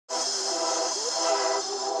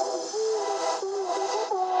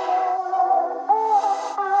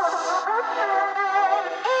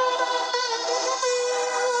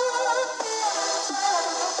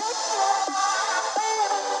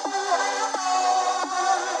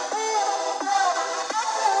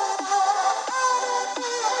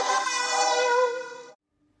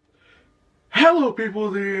Hello people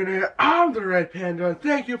of the internet, I'm the Red Panda and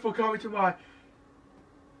thank you for coming to my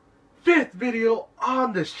 5th video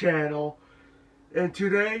on this channel. And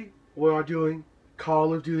today we are doing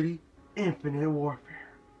Call of Duty Infinite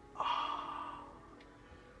Warfare.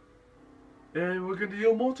 And we're going to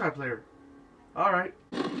do a multiplayer. Alright,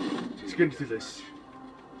 let's get into this.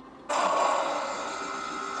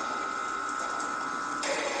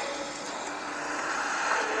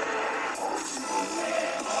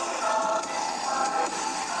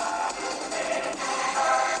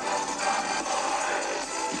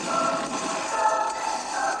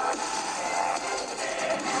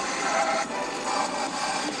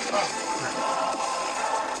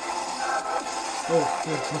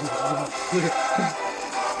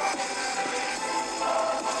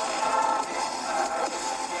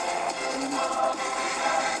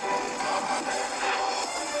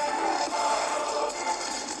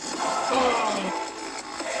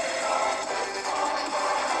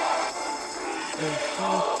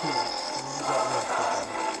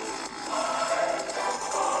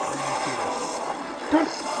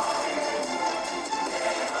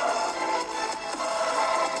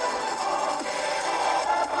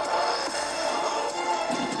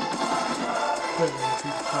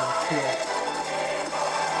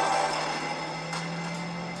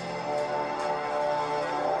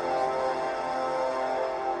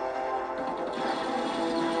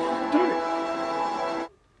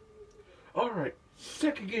 Alright,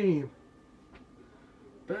 second game.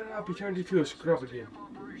 Better not be turned into a scrub again.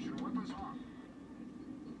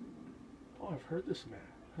 Oh, I've heard this map.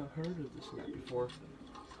 I've heard of this map before.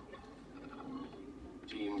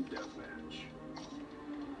 Team deathmatch.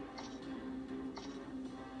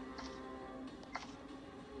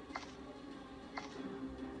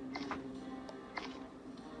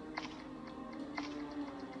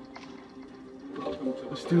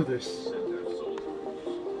 Let's do this.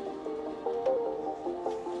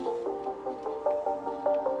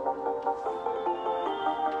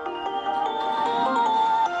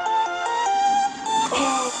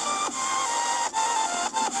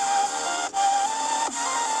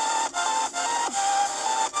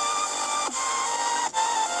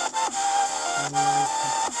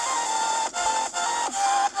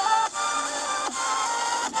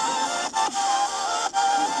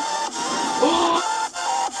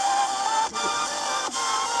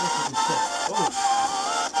 Look!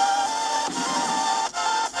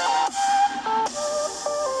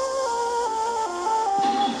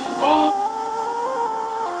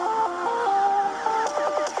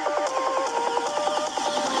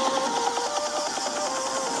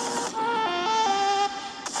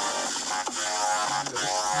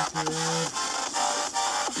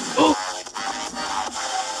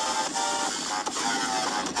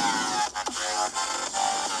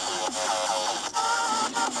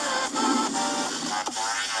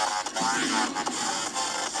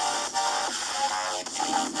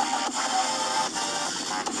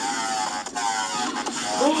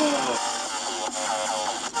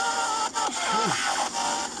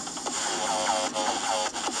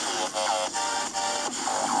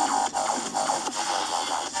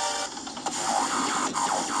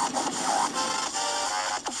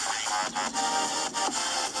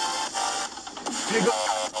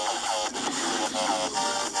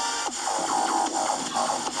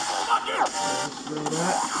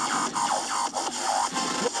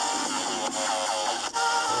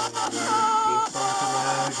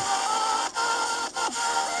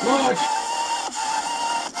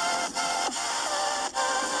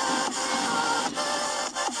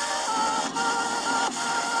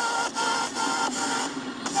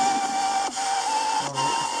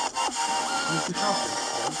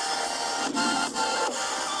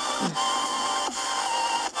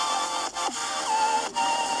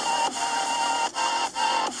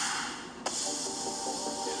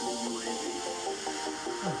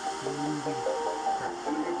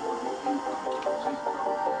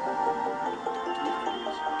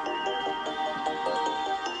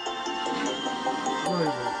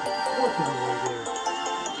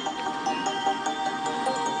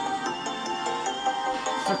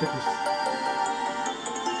 Look at this.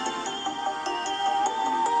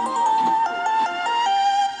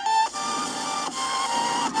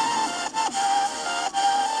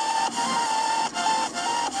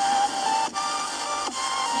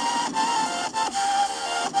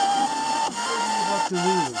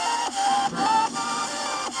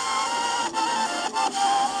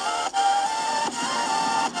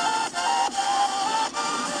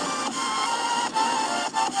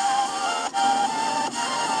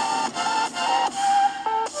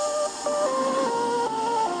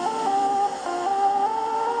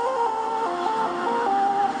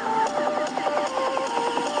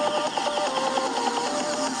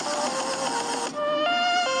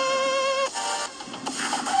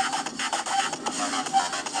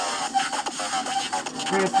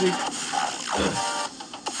 fancy.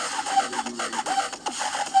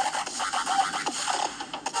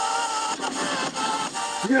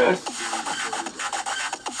 Yes!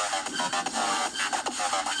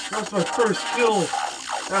 That's my first kill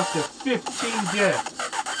after 15 deaths.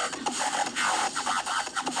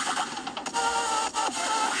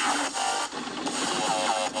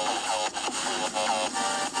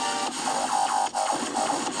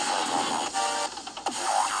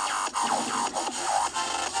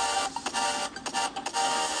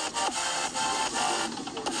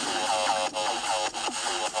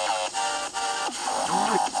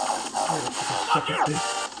 Suck at this.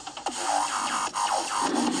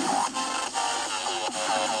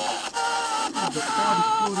 The crowd is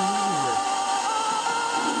floating everywhere.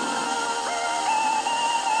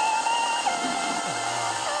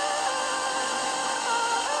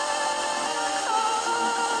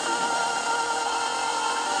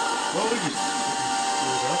 Well, we just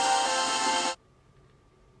screwed up.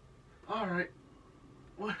 Alright.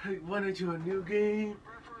 Went into a new game.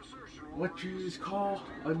 What you just call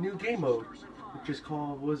a new game mode. Which is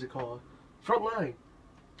called, what is it called? Frontline.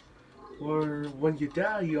 Or when you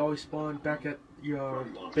die, you always spawn back at your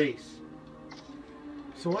base.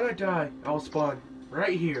 So when I die, I'll spawn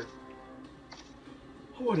right here.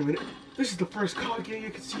 Oh, wait a minute. This is the first COD game you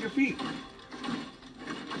can see your feet.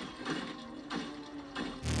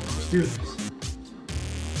 Let's do this.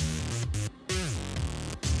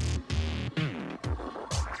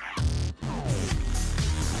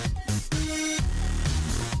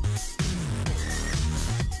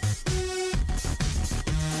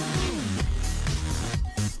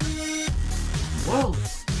 Well,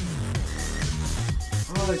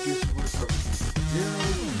 I just went from zero.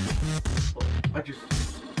 I just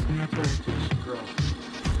turned into a scrub.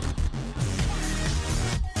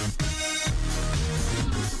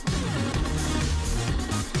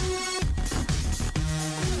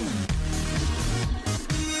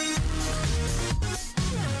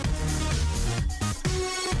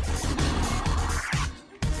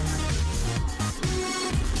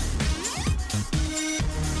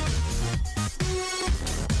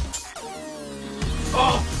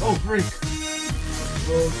 Oh, freak!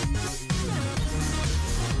 Oh,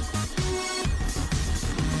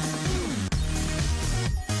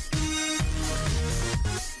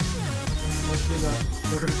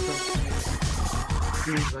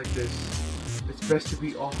 things like this. It's best to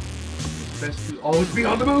be off. It's best to always be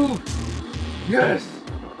on the move! Yes!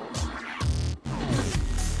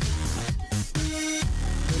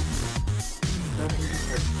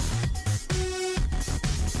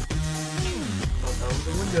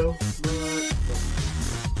 Window,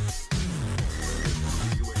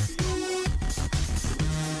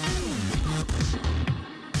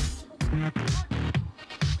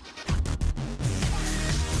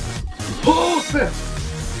 oh, snap!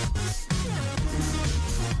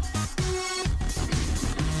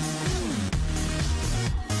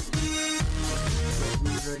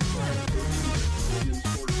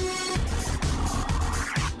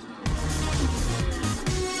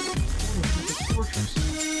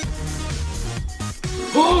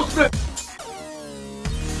 Oh, snap!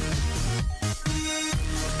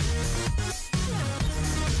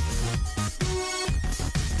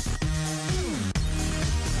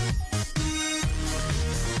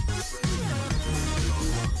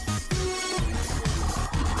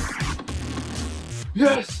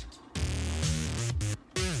 Yes!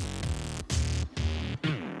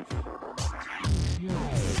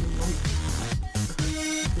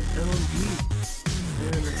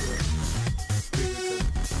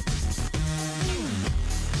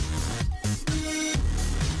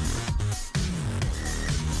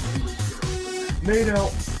 Made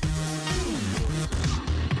out.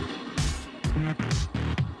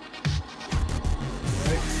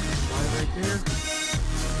 Right there.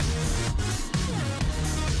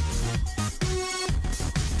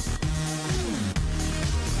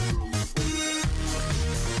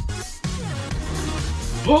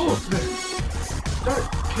 Oh, snap! Start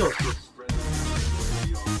kill this.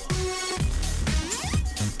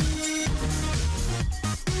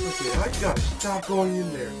 Okay, I gotta stop going in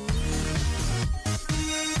there.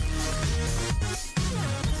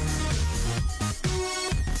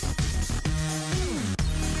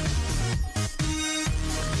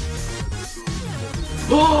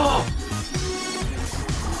 Oh!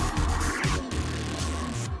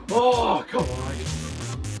 Oh, come on.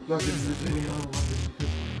 I'm not gonna use any other weapons.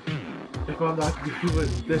 If I'm not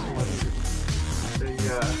doing this one, then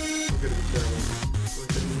yeah, I'm gonna be terrible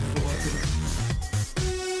with any other weapons.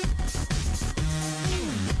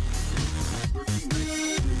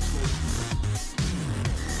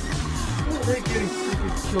 Freak getting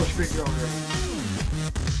freaking kill streak already.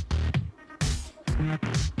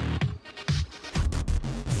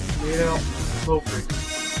 Made out. Slow freak.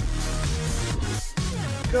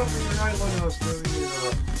 Got me right when I was doing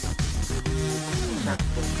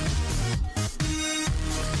tactical.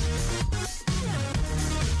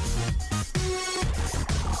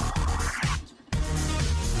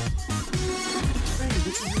 Hey,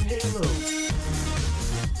 this is in Halo.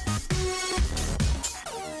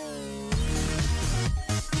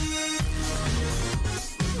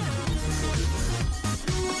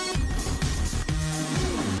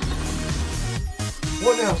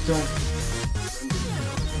 What now, son?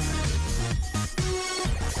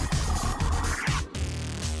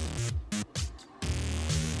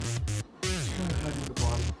 Trying to hide in the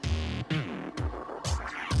bottom.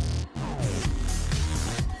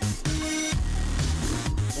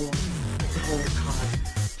 Oh God.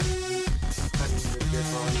 Hiding in the dead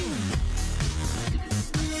body.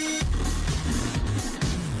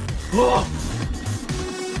 Oh!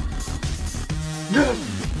 Yes!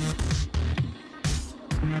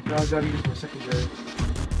 Now I gotta use my secondary.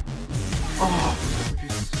 Oh,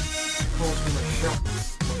 Jesus. Calls for my shot.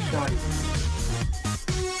 My shotty.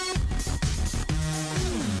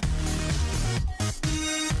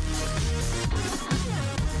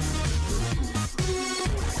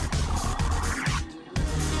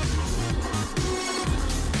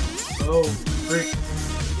 Oh, frick.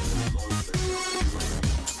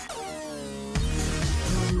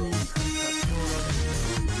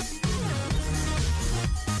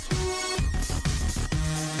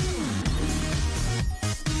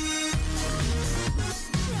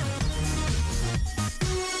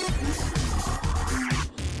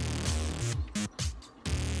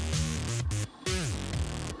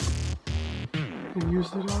 You can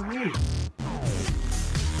use it on me.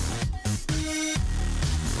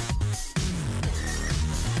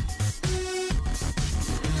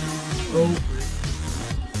 Oh, frick.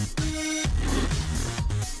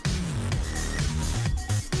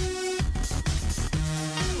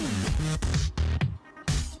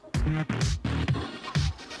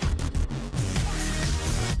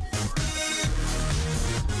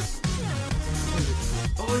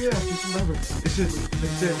 Oh yeah, just remember, it's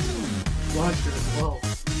in launcher as well.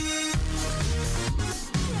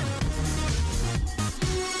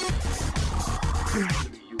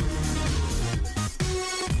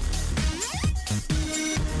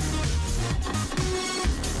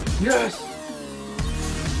 Yes!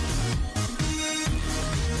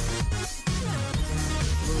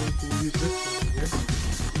 Well, we can use this one here.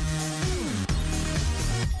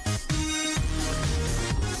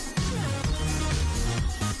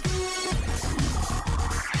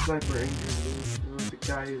 Sniper injured me. It was the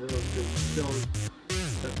guy that was just killed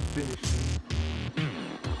that finished me.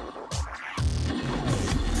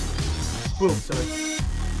 Boom, son.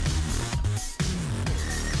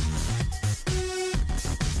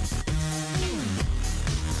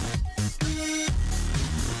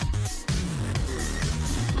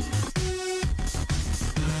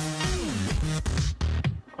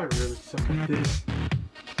 I really suck at this.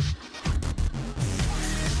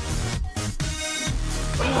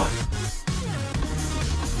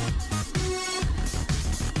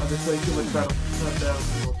 I've been playing too much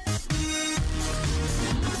Battlefield.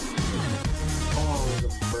 Oh, the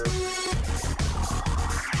burp.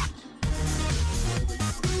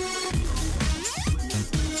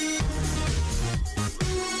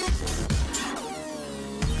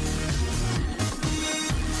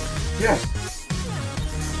 Yes!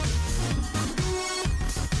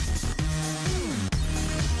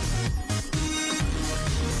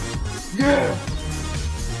 Yeah!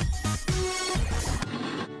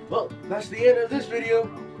 Well, that's the end of this video.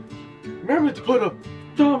 Remember to put a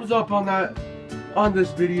thumbs up on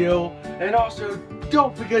this video, and also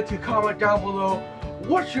don't forget to comment down below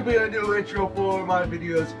what should be a new intro for my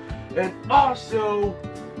videos, and also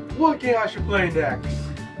what game I should play next.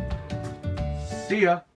 See ya!